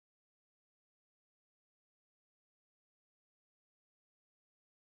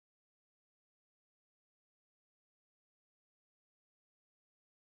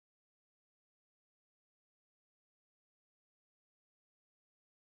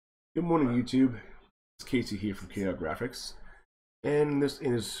Good morning, YouTube. It's Casey here from KRGraphics, and this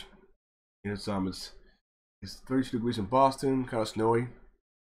is it's 32 degrees in Boston, kind of snowy,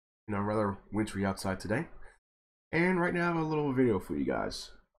 rather wintry outside today. And right now, I have a little video for you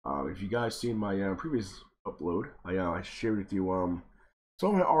guys. If you guys seen my previous upload, I shared with you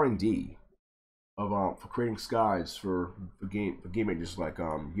some of my R&D of for creating skies for game engines like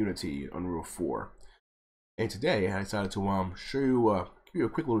Unity and Unreal 4. And today, I decided to show you give you a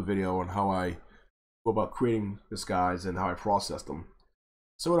quick little video on how I go about creating the skies and how I process them.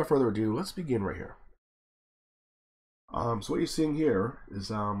 So without further ado, let's begin right here. So what you're seeing here is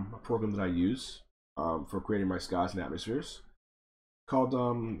a program that I use for creating my skies and atmospheres called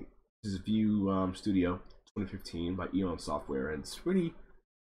this is View Studio 2015 by Eon Software, and it's pretty.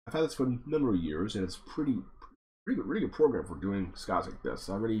 I've had this for a number of years, and it's really good program for doing skies like this.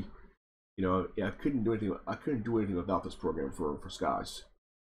 I really, I couldn't do anything without this program for skies.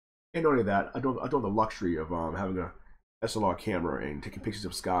 And not only that, I don't have the luxury of having a SLR camera and taking pictures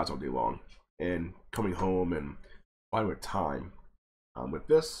of skies all day long and coming home and finding with time. With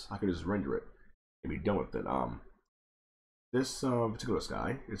this, I can just render it and be done with it. This particular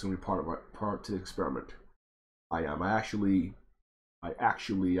sky is going to be part to the experiment. I actually think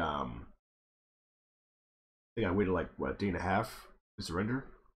I waited like what, a day and a half to render,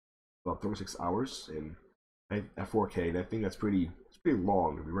 about 36 hours, and at 4K, and I think that's pretty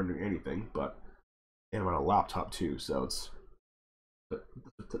long to be rendering anything, and I'm on a laptop too, so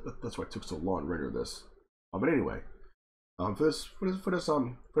that's why it took so long to render this. But anyway, for this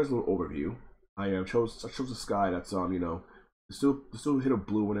little overview, I chose a sky that's there's still a hit of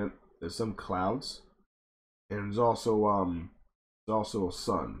blue in it. There's some clouds, and there's also a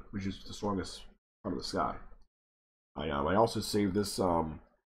sun, which is the strongest part of the sky. I also saved this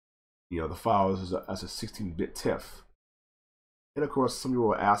the file as a 16-bit TIFF. And of course, some people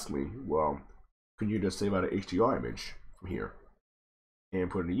will ask me, well, can you just save out an HDR image from here and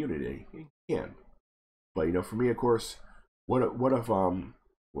put it in Unity? You can. But for me, of course, what if well,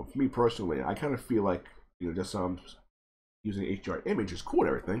 for me personally, I kind of feel like just using an HDR image is cool and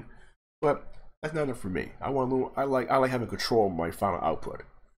everything, but that's not enough for me. I like having control of my final output.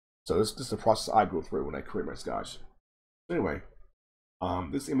 So this is the process I go through when I create my skies. So anyway,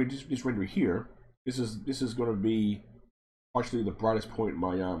 this image, this render here, this is going to be partially the brightest point in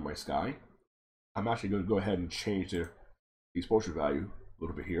my sky. I'm actually going to go ahead and change the exposure value a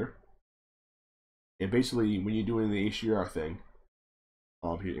little bit here. And basically, when you're doing the HDR thing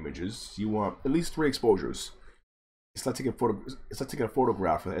of your images, you want at least 3 exposures. It's like taking a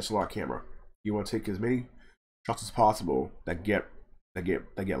photograph with an SLR camera. You want to take as many shots as possible that get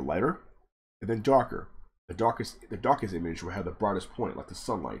lighter and then darker. The darkest image will have the brightest point, like the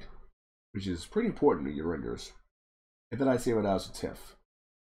sunlight, which is pretty important in your renders. And then I save it as a TIFF.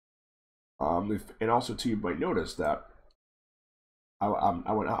 And also too, you might notice that I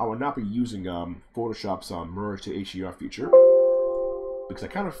would not be using Photoshop's merge to HDR feature, because I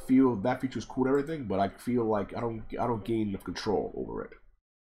kind of feel that feature is cool and everything, but I feel like I don't gain enough control over it.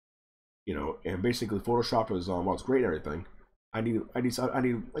 And basically Photoshop is while it's great and everything, I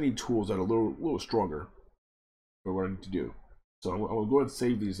need tools that are a little stronger for what I need to do. So I'm gonna go ahead and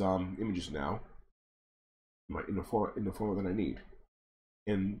save these images now in the format that I need.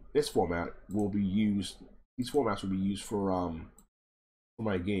 And this format will be used. These formats will be used for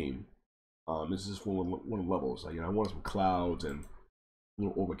my game. This is for one of the levels. I want some clouds and a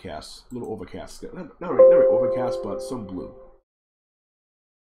little overcast. Not really overcast, but some blue.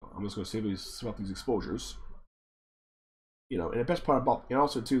 I'm just going to save these exposures. And the best part about, and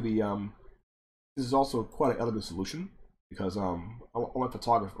also too, this is also quite an elegant solution, because all my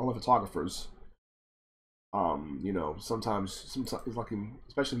photographers, sometimes like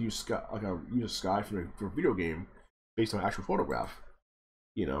especially use sky for a video game based on an actual photograph.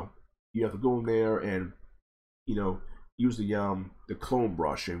 You have to go in there and use the clone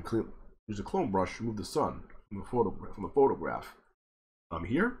brush and remove the sun from the photograph.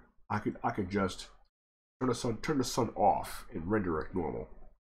 Here I could just turn the sun off and render it normal.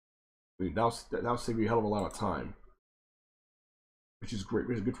 I mean, that'll save you a hell of a lot of time, which is great,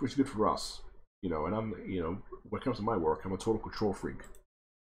 which is good for us. And I'm, when it comes to my work, I'm a total control freak.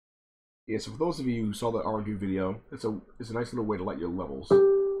 Yeah, so for those of you who saw the R&D video, it's a nice little way to light your levels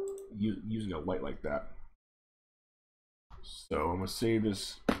using a light like that. So I'm gonna save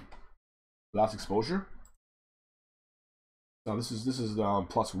this last exposure. Now this is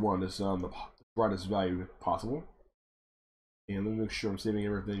 +1. This is the brightest value possible. And let me make sure I'm saving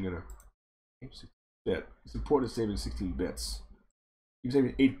everything in a bit. It's important to save in 16 bits. If you save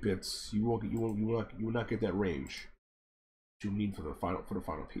in 8 bits, you will not get that range. you need for the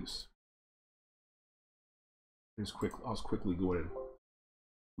final piece. I'll just quickly go in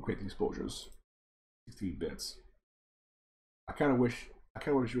and create the exposures. 16 bits. I kind of wish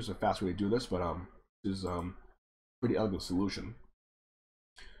there was a faster way to do this, but this is pretty elegant solution.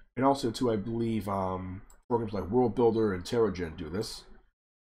 And also too, I believe programs like World Builder and TerraGen do this.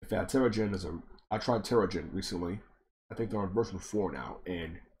 In fact, I tried TerraGen recently. I think they're on version 4 now,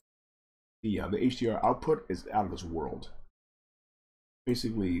 and the HDR output is out of this world.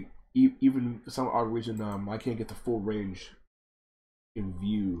 Basically, even for some odd reason, I can't get the full range in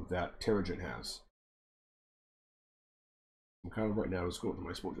view that TerraGen has. I'm kind of right now just going through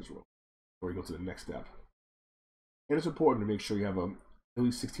my exposures before we go to the next step. And it's important to make sure you have at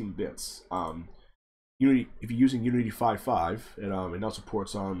least 16 bits. Unity, if you're using Unity 5.5, it now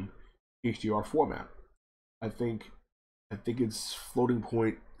supports HDR format. I think it's floating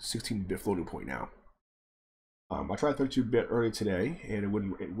point, 16-bit floating point now. I tried 32-bit earlier today, and it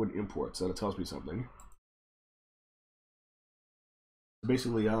wouldn't import, so that tells me something.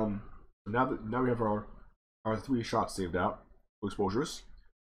 Basically, now we have our 3 shots saved out for exposures.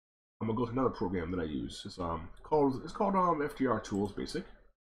 I'm gonna go to another program that I use. It's called FDR Tools Basic.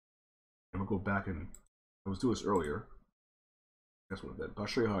 I'm gonna go back, and I was doing this earlier. That's one of them, but I'll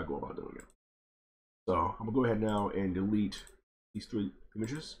show you how I go about doing it. So I'm gonna go ahead now and delete these 3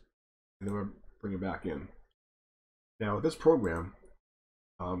 images, and then we'll bring it back in. Now with this program,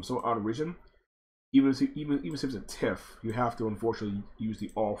 some odd reason, even if it's a TIFF, you have to unfortunately use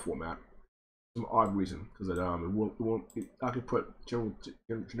the all format. Some odd reason, because I could put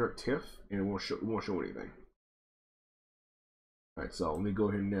generic TIFF and it won't show anything. All right, so let me go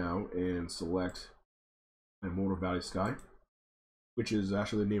ahead now and select my Motor Valley Sky, which is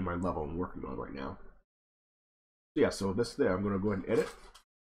actually the name of my level I'm working on right now. So yeah, so this there, I'm going to go ahead and edit,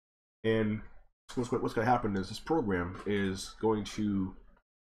 and what's going to happen is this program is going to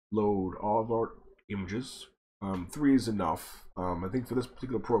load all of our images. 3 is enough. I think for this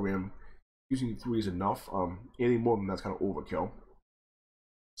particular program, using 3 is enough. Any more than that's kind of overkill.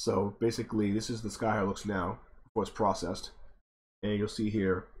 So basically, this is the sky how it looks now before it's processed, and you'll see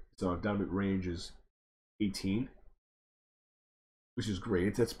here its dynamic range is 18, which is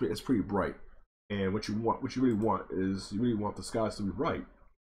great. It's pretty bright. And what you really want is the skies to be bright.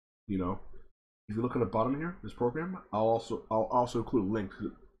 You know, if you look on the bottom here, this program, I'll also include a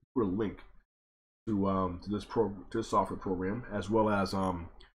link to this software program, as well as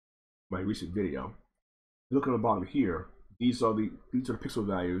my recent video. If you look on the bottom here, these are the pixel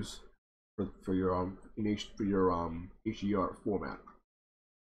values for your HDR format.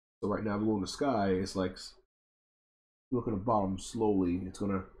 So right now, if we go in the sky, it's like, look at the bottom slowly, it's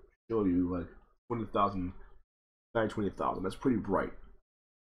gonna show you like 20,000, 20,000. That's pretty bright.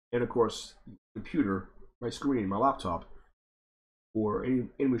 And of course, computer, my screen, my laptop, or any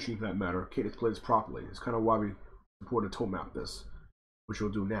machine for that matter, can't display this properly. It's kind of why we support to tone map this, which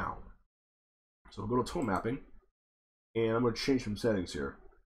we'll do now. So we'll go to tone mapping, and I'm going to change some settings here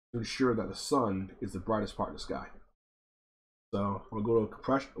to ensure that the sun is the brightest part of the sky. So I'm going to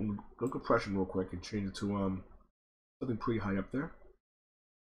go to compression real quick and change it to something pretty high up there.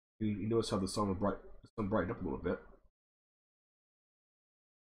 You notice how the sun brightened up a little bit.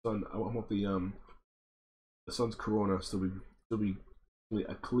 I want the sun's corona still be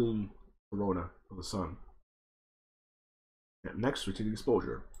a clean corona of the sun. And next, we take the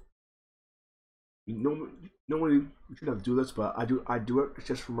exposure. Normally you shouldn't have to do this, but I do it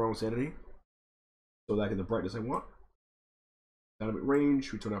just for my own sanity, so that I get the brightness I want. Dynamic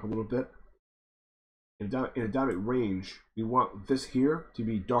range, we turn up a little bit. In a dynamic range, we want this here to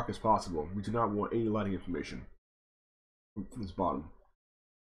be dark as possible. We do not want any lighting information from this bottom.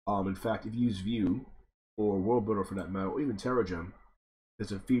 In fact, if you use View or World Builder for that matter, or even TerraGen,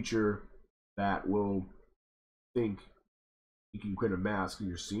 there's a feature that will think you can create a mask in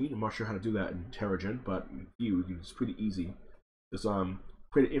your scene. I'm not sure how to do that in TerraGen, but in View, it's pretty easy. Just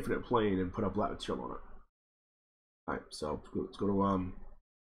create an infinite plane and put a black material on it. Alright, so let's go to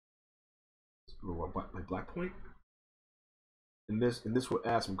my black point. And this will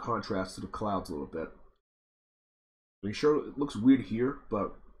add some contrast to the clouds a little bit. I mean, sure, it looks weird here,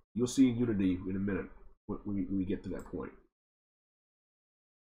 but you'll see in Unity in a minute when we get to that point.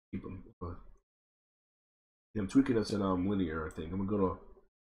 I'm tweaking this in linear, I think. I'm gonna go to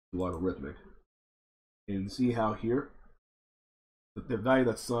logarithmic and see how here the value of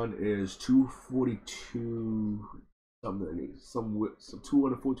that sun is 242 something, some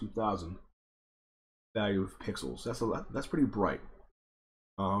 242,000 value of pixels. That's pretty bright.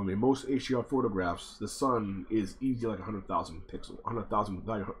 In most HDR photographs, the sun is easily like 100,000 pixels, 100,000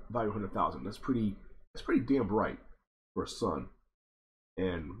 value 100,000. That's pretty damn bright. for a sun,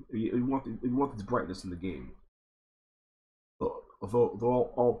 and you want this brightness in the game.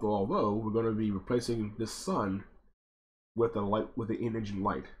 Although we're going to be replacing this sun with an in-engine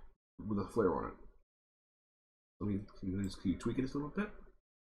light with a flare on it. Can you tweak it just a little bit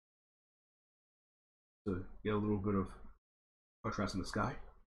to get a little bit of contrast in the sky?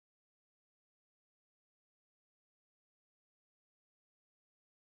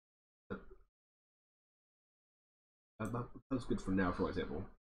 That's good for now, for example.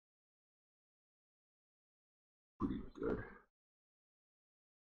 Pretty good.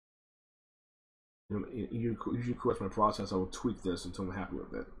 Usually, of course, my process, I will tweak this until I'm happy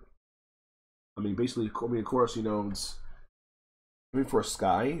with it. I mean, basically, of course, it's. I mean, for a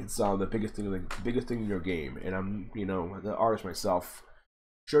sky, it's the biggest thing in your game, and I'm, the artist myself.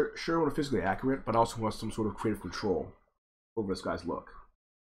 Sure, want to physically accurate, but I also want some sort of creative control over the sky's look.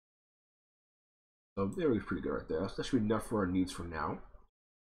 So there is pretty good right there. That should be enough for our needs for now.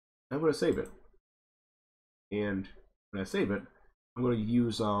 I'm going to save it, and when I save it, I'm going to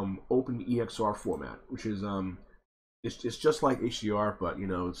use OpenEXR format, which is it's just like HDR, but it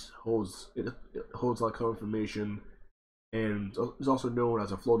holds a lot of information, and is also known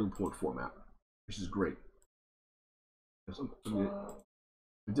as a floating point format, which is great.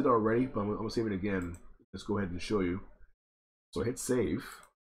 We did it already, but I'm gonna save it again. Let's go ahead and show you. So I hit save.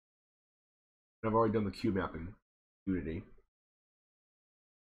 I've already done the cube map in Unity.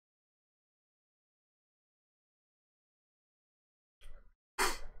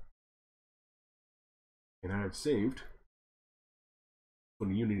 And I have saved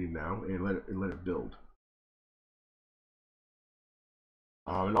on Unity now, and let it build.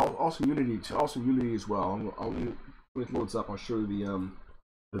 And also Unity as well. When it loads up, I'll show you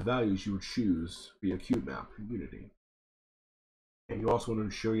the values you would choose via cube map in Unity. And you also want to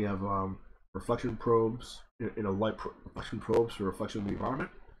ensure you have reflection probes in a light reflection probes for reflection of the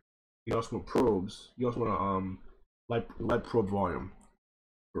environment. You also want probes. You also want a light probe volume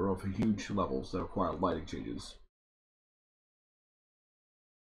for huge levels that require lighting changes.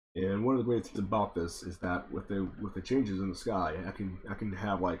 And one of the great things about this is that with the changes in the sky, I can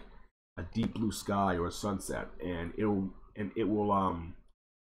have like a deep blue sky or a sunset, and it will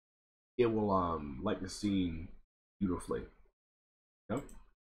light the scene beautifully. Yep.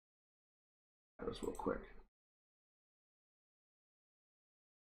 That was real quick.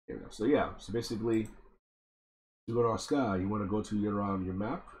 There we go. So yeah, so basically, you go to our sky, you want to go to your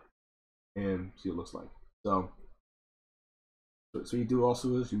map and see what it looks like. So you do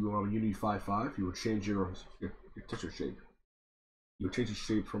also is you go on Unity 5.5, you will change your texture shape. You will change the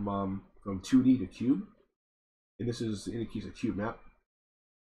shape from 2D to cube, and this indicates a cube map.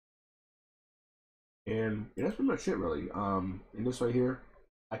 And that's pretty much it, really. And this right here,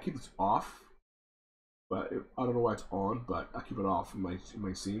 I keep this off, but I don't know why it's on, but I keep it off in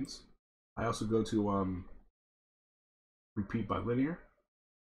my scenes. I also go to repeat by linear,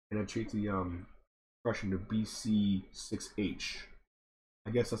 and I change the compression to BC6H.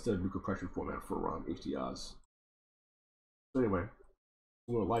 I guess that's the new compression format for HDRs. So anyway,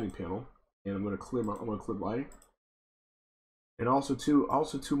 I'm going to lighting panel, and I'm going to clear lighting, and also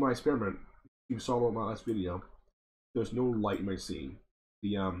to my experiment. You saw in my last video. There's no light in my scene.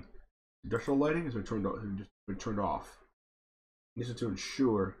 The industrial lighting has been turned off. This is to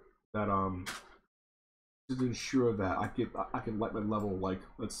ensure that I can light my level, like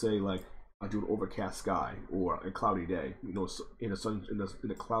let's say like I do an overcast sky or a cloudy day. In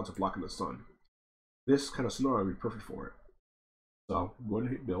the clouds are blocking the sun. This kind of scenario would be perfect for it. So I'm going to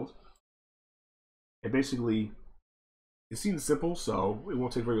hit build, and basically it seems simple, so it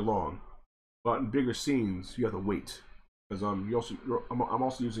won't take very long. But in bigger scenes, you have to wait because I'm also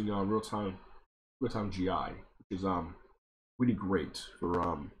using real-time GI, which is really great for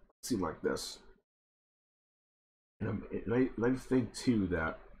a scene like this. And I think too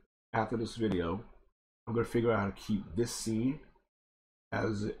that after this video, I'm gonna figure out how to keep this scene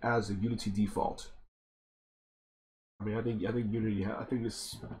as a Unity default. I mean, I think Unity. I think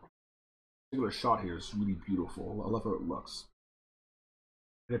this particular shot here is really beautiful. I love how it looks.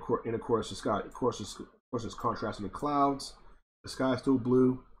 And of course, the sky. Of course, there's contrast in the clouds. The sky is still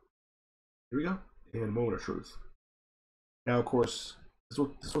blue. Here we go. And a moment of truth. Now, of course, this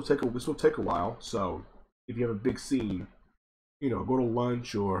will take a while. So, if you have a big scene, go to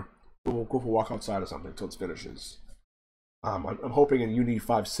lunch or go for a walk outside or something until it finishes. I'm hoping in Unity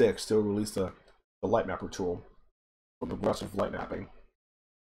 5.6 they'll release the light mapper tool for progressive light mapping,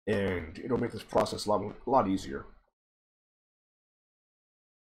 and it'll make this process a lot easier.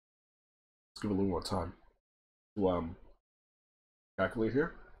 Let's give it a little more time to calculate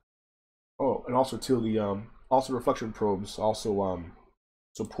here. Oh, and also too also reflection probes also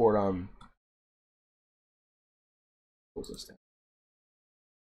support what was this thing?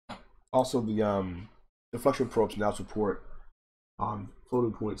 Also the deflection probes now support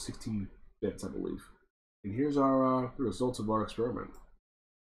floating point 16 bits, I believe. And here's our the results of our experiment.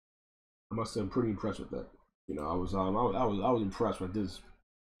 I must say I'm pretty impressed with it. You know, I was impressed when I did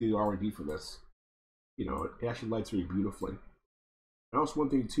the R&D for this. You know, it actually lights very beautifully. And also one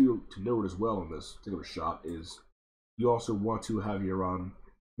thing to note as well in this particular shot is you also want to have your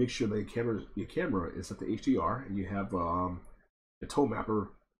make sure that your camera is at the HDR and you have a tone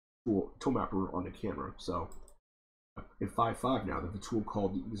mapper on the camera. So in 5.5 now, there's a tool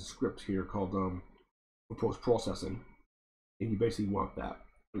called, there's a script here called post processing, and you basically want that.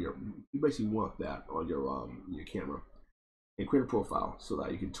 You basically want that on your camera, and create a profile so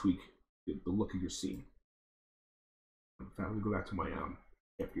that you can tweak the look of your scene. In fact, let me go back to my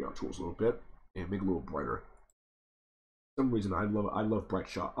FDR tools a little bit and make it a little brighter. For some reason, I love bright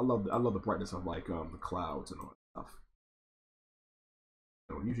shot. I love the brightness of like the clouds and all that stuff.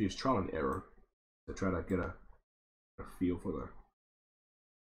 So usually it's trial and error to try to get a feel for the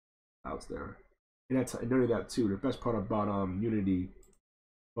clouds there. And that's noted that too. The best part about Unity,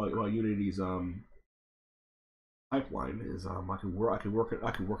 Unity's pipeline is I can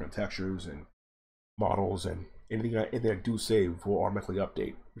work on textures and models and anything I do save will automatically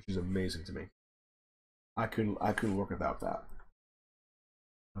update, which is amazing to me. I couldn't work without that.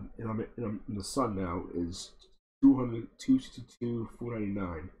 And the sun now is 262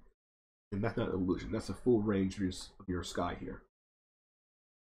 499, and that's not an illusion. That's a full range of your sky here.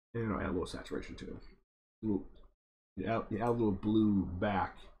 And I'll add a little saturation to it. You add a little blue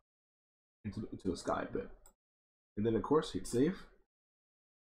back into the sky a bit, and then of course hit save.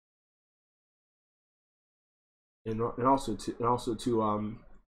 And also to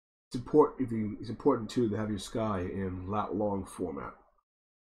support it's important too to have your sky in lat long format.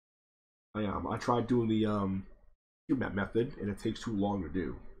 I tried doing the cube map method and it takes too long to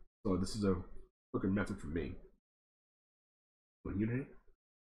do, so this is a quicker method for me. With Unity,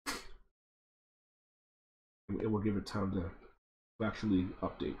 it will give it time to actually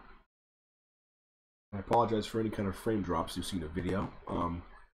update. I apologize for any kind of frame drops you see in the video.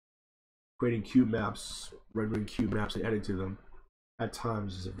 Creating cube maps, rendering cube maps, and adding to them at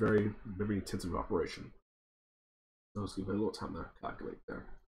times is a very intensive operation. So let's give it a little time to calculate there.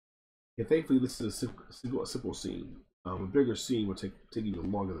 Yeah, thankfully this is a simple scene. A bigger scene will take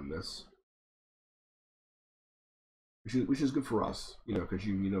even longer than this, which is good for us, you know, because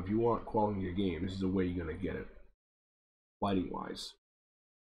you know if you want quality in your game, this is the way you're gonna get it, lighting wise.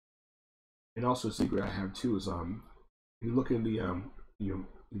 And also a secret I have too is you look in the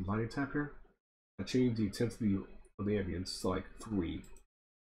lighting tab here, I changed the intensity of the ambience to like 3.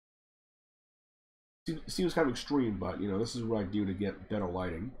 It seems kind of extreme, but you know this is what I do to get better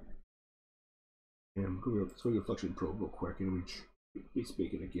lighting. And go to the reflection probe real quick, and we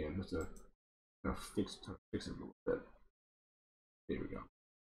speak it again just to kind of fix it a little bit. There we go.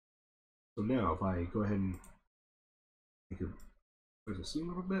 So now if I go ahead and make the scene a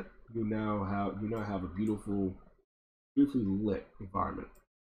little bit, you now have a beautifully lit environment.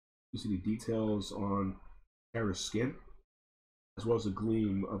 You see the details on Kara's skin, as well as a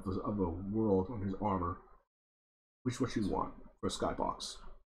gleam of a world on his armor, which is what you want for a skybox.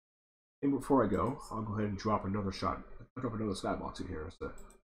 And before I go, I'll go ahead and drop another shot. I'll drop another skybox in here to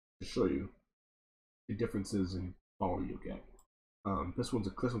show you the differences in quality you get. This one's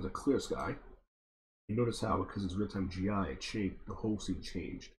a clear sky. You notice how, because it's real-time GI, the whole scene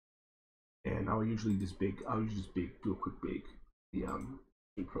changed. And I will usually just do a quick bake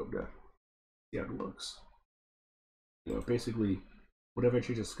the probe to see how it looks. You know, basically, whatever you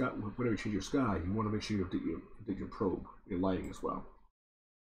change your sky, you want to make sure you update your probe, your lighting as well.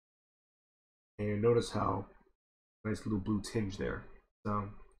 And notice how nice little blue tinge there.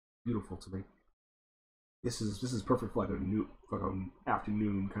 Beautiful to me. This is perfect for like an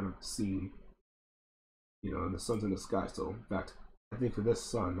afternoon kind of scene. You know, and the sun's in the sky still. In fact, I think for this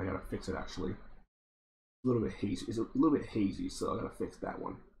sun, I gotta fix it actually. A little bit hazy. It's a little bit hazy, so I gotta fix that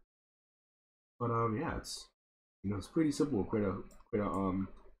one. But yeah, it's pretty simple. Create a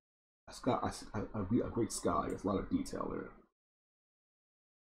great sky with a lot of detail in it.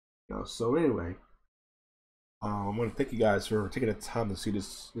 You know, so anyway, I want to thank you guys for taking the time to see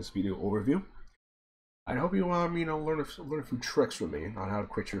this video overview. I hope you learn a few tricks from me on how to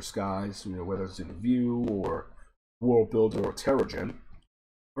create your skies. You know, whether it's in View or World Builder or TerraGen,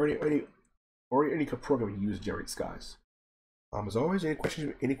 or any program you use to generate skies. As always, any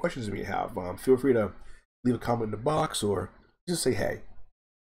questions you may have, feel free to leave a comment in the box or just say hey.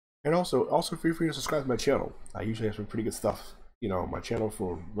 And also feel free to subscribe to my channel. I usually have some pretty good stuff, on my channel,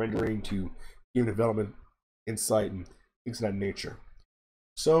 for rendering to game development, insight, and things of that nature.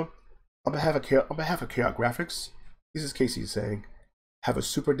 So, on behalf of KRGraphics, this is Casey saying, have a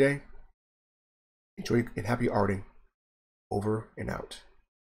super day, enjoy and happy arting, over and out.